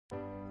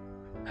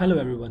Hello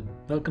everyone,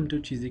 welcome to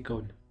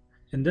CHEEZYCODE.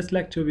 In this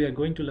lecture we are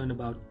going to learn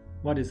about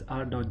what is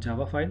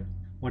R.java file,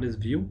 what is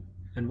view,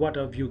 and what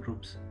are view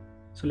groups.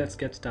 So let's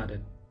get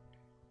started.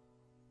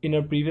 In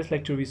our previous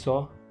lecture we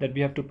saw that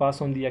we have to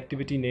pass on the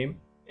activity name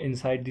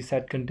inside the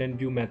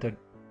setContentView method.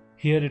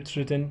 Here it's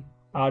written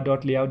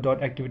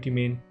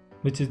r.layout.activityMain,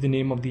 which is the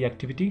name of the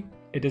activity.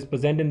 It is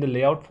present in the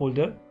layout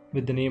folder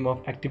with the name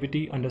of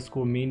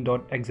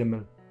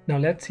activity_main.xml. Now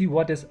let's see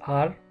what is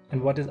R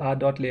and what is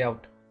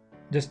r.layout.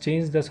 Just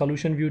change the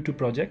solution view to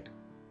project,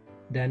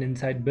 then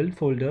inside build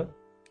folder,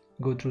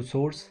 go through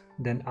source,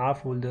 then R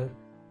folder,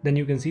 then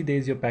you can see there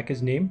is your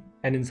package name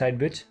and inside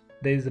which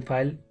there is a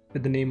file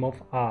with the name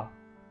of R.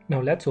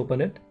 Now let's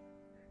open it.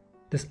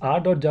 This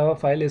r.java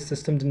file is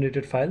system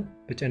generated file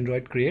which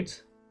Android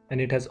creates, and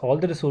it has all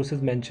the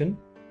resources mentioned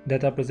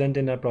that are present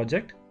in our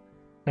project.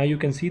 Now you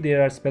can see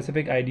there are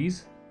specific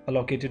IDs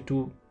allocated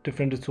to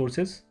different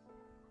resources.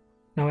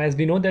 Now as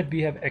we know that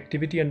we have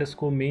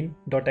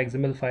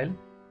activity_main.xml file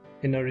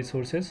in our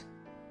resources.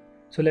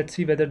 So let's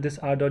see whether this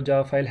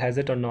r.java file has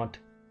it or not.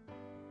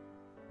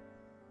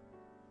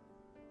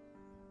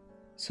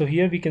 So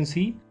here we can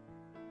see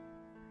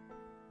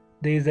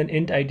there is an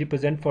int id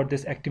present for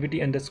this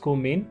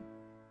activity_main,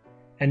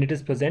 and it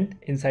is present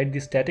inside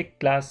the static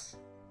class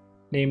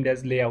named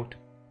as layout.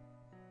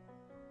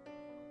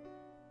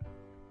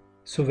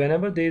 So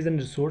whenever there is a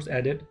resource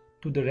added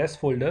to the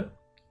rest folder,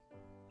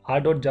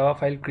 r.java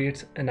file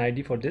creates an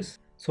id for this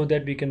so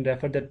that we can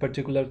refer that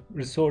particular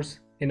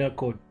resource in our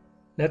code.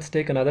 Let's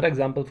take another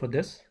example for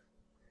this.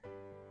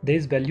 There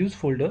is values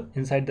folder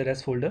inside the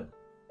rest folder.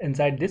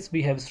 Inside this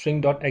we have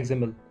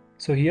string.xml.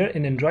 So here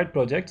in Android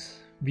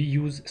projects we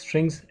use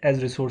strings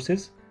as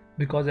resources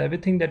because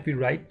everything that we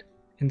write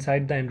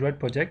inside the Android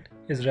project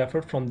is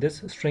referred from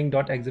this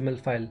string.xml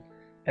file.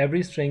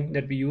 Every string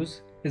that we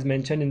use is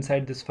mentioned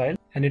inside this file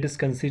and it is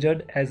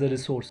considered as a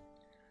resource.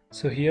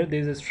 So here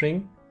there is a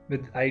string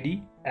with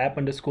id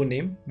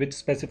app_name which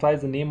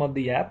specifies the name of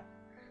the app.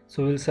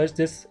 So we'll search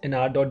this in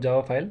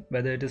r.java file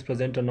whether it is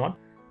present or not.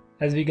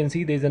 As we can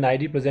see, there is an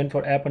id present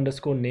for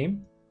app_name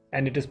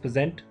and it is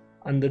present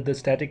under the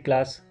static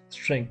class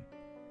string.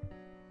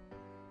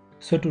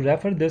 So to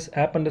refer this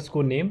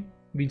app_name,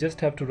 we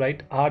just have to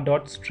write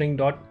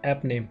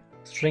r.string.appName.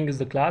 String is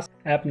the class,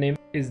 appName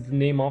is the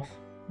name of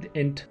the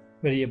int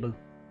variable.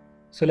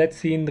 So let's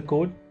see in the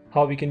code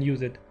how we can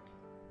use it.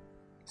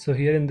 So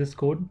here in this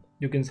code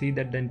you can see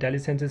that the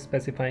IntelliSense is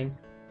specifying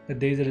that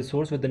there is a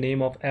resource with the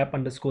name of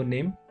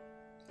app_name.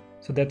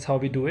 So that's how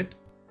we do it.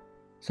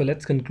 So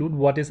let's conclude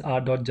what is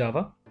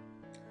r.java.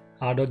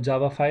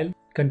 R.java file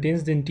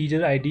contains the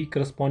integer ID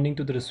corresponding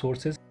to the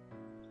resources.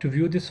 To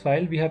view this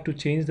file, we have to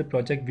change the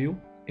project view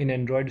in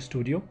Android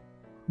Studio.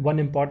 One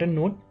important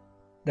note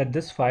that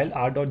this file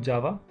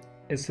r.java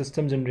is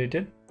system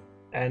generated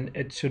and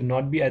it should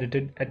not be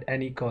edited at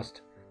any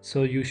cost.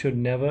 So you should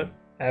never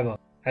ever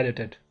edit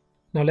it.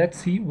 Now let's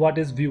see what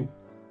is view.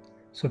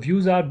 So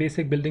views are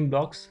basic building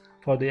blocks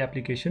for the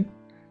application.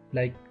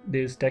 Like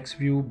there's text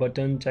view,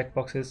 button,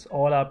 checkboxes,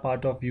 all are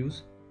part of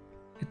views.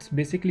 It's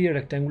basically a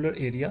rectangular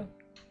area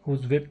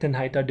whose width and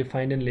height are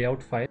defined in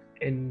layout file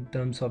in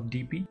terms of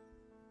dp.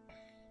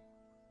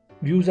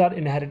 Views are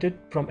inherited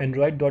from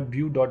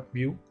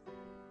android.view.view.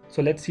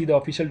 So let's see the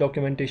official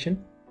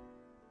documentation.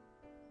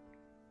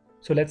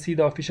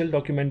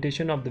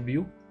 of the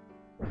view.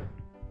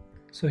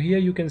 So here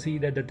you can see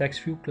that the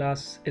text view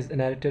class is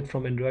inherited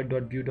from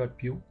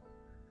android.view.view.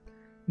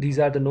 These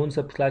are the known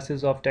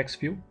subclasses of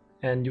text view,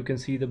 and you can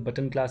see the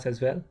button class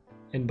as well.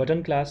 In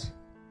button class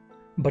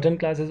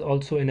is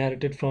also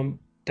inherited from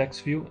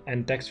text view,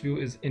 and text view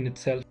is in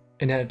itself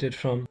inherited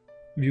from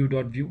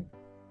view.view.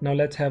 Now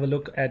let's have a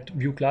look at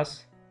view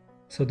class.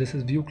 So this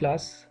is view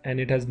class and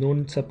it has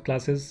known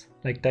subclasses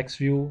like text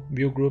view,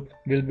 ViewGroup.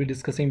 We'll be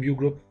discussing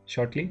ViewGroup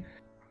shortly.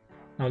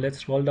 Now let's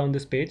scroll down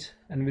this page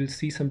and we'll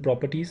see some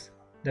properties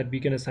that we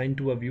can assign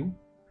to a view.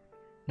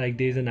 Like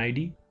there is an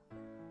ID.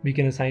 We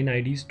can assign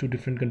IDs to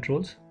different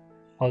controls.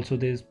 Also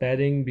there is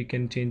padding, we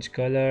can change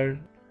color,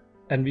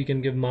 and we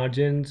can give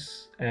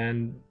margins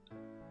and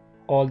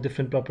all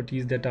different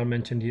properties that are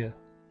mentioned here.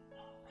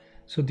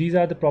 So these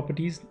are the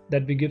properties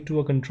that we give to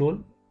a control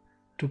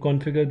to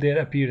configure their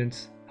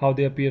appearance, how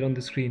they appear on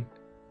the screen.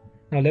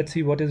 Now let's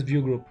see what is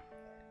ViewGroup.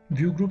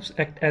 ViewGroups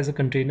act as a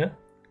container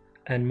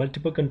and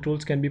multiple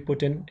controls can be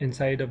put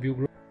inside a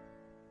ViewGroup.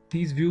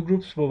 These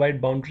ViewGroups provide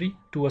boundary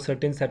to a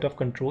certain set of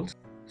controls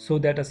so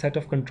that a set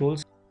of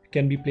controls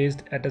can be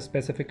placed at a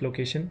specific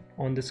location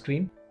on the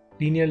screen.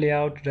 Linear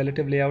layout,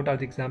 relative layout are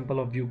the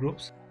example of view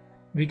groups.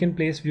 We can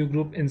place view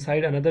group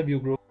inside another view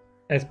group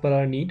as per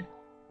our need.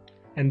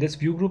 And this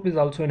view group is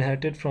also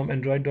inherited from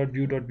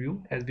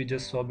android.view.view as we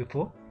just saw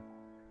before.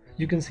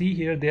 You can see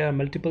here there are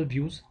multiple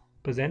views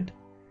present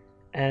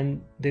and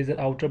there's an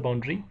outer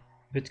boundary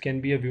which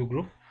can be a view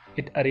group.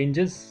 It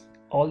arranges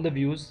all the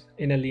views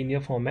in a linear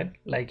format,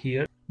 like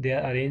here they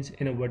are arranged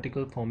in a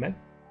vertical format.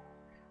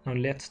 Now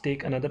let's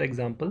take another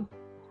example.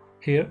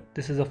 Here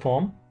this is a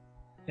form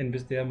in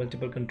which there are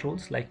multiple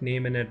controls like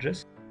name and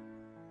address.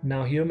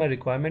 Now here my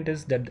requirement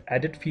is that the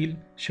edit field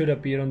should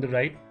appear on the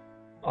right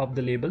of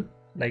the label,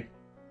 like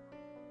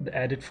the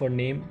edit for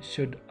name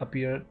should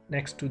appear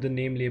next to the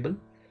name label.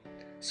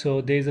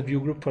 So there is a view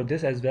group for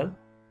this as well.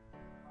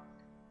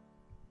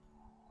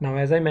 Now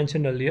as I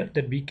mentioned earlier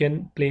that we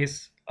can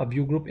place a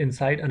view group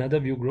inside another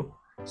view group.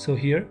 So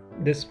here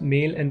this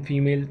male and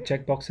female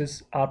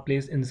checkboxes are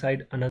placed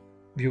inside another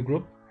view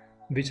group,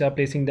 which are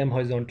placing them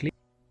horizontally.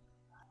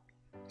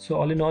 So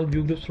all in all,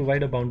 view groups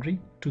provide a boundary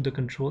to the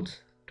controls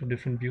to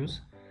different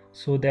views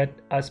so that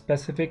a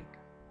specific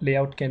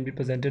layout can be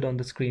presented on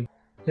the screen.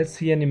 Let's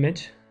see an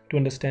image to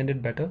understand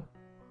it better.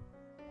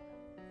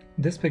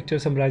 This picture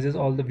summarizes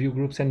all the view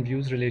groups and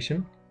views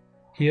relation.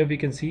 Here we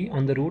can see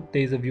on the root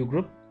there is a view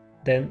group.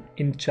 Then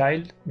in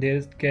child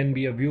there can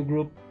be a view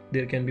group,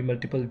 there can be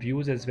multiple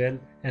views as well,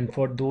 and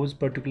for those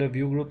particular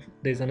view groups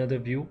there is another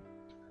view.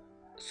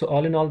 So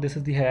all in all, this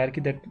is the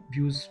hierarchy that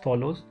views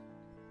follows.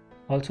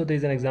 Also there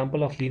is an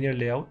example of linear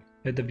layout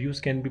where the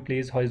views can be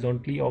placed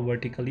horizontally or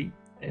vertically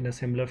in a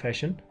similar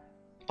fashion.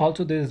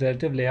 Also there is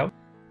relative layout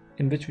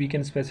in which we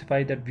can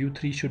specify that view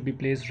 3 should be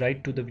placed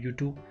right to the view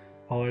 2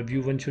 or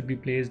view 1 should be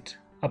placed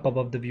up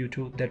above the view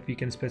 2, that we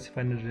can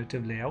specify in a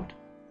relative layout.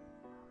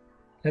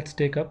 Let's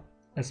take up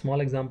a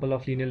small example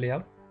of linear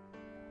layout.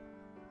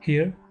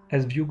 Here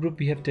as view group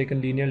we have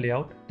taken linear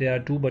layout. There are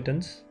two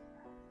buttons.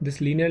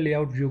 This linear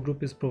layout view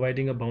group is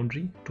providing a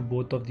boundary to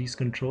both of these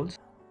controls,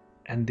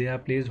 and they are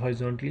placed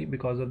horizontally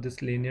because of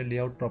this linear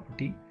layout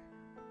property,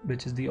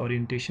 which is the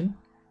orientation,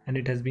 and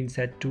it has been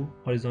set to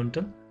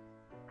horizontal.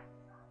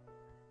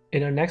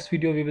 In our next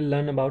video we will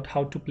learn about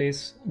how to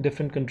place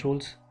different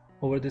controls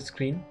over the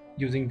screen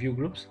using view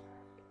groups.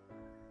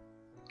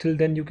 Till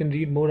then you can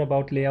read more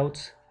about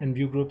layouts and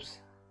view groups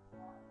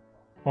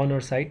on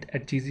our site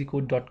at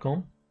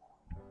CHEEZYCODE.com.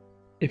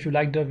 If you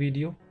liked our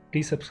video,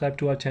 please subscribe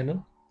to our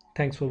channel.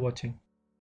 Thanks for watching.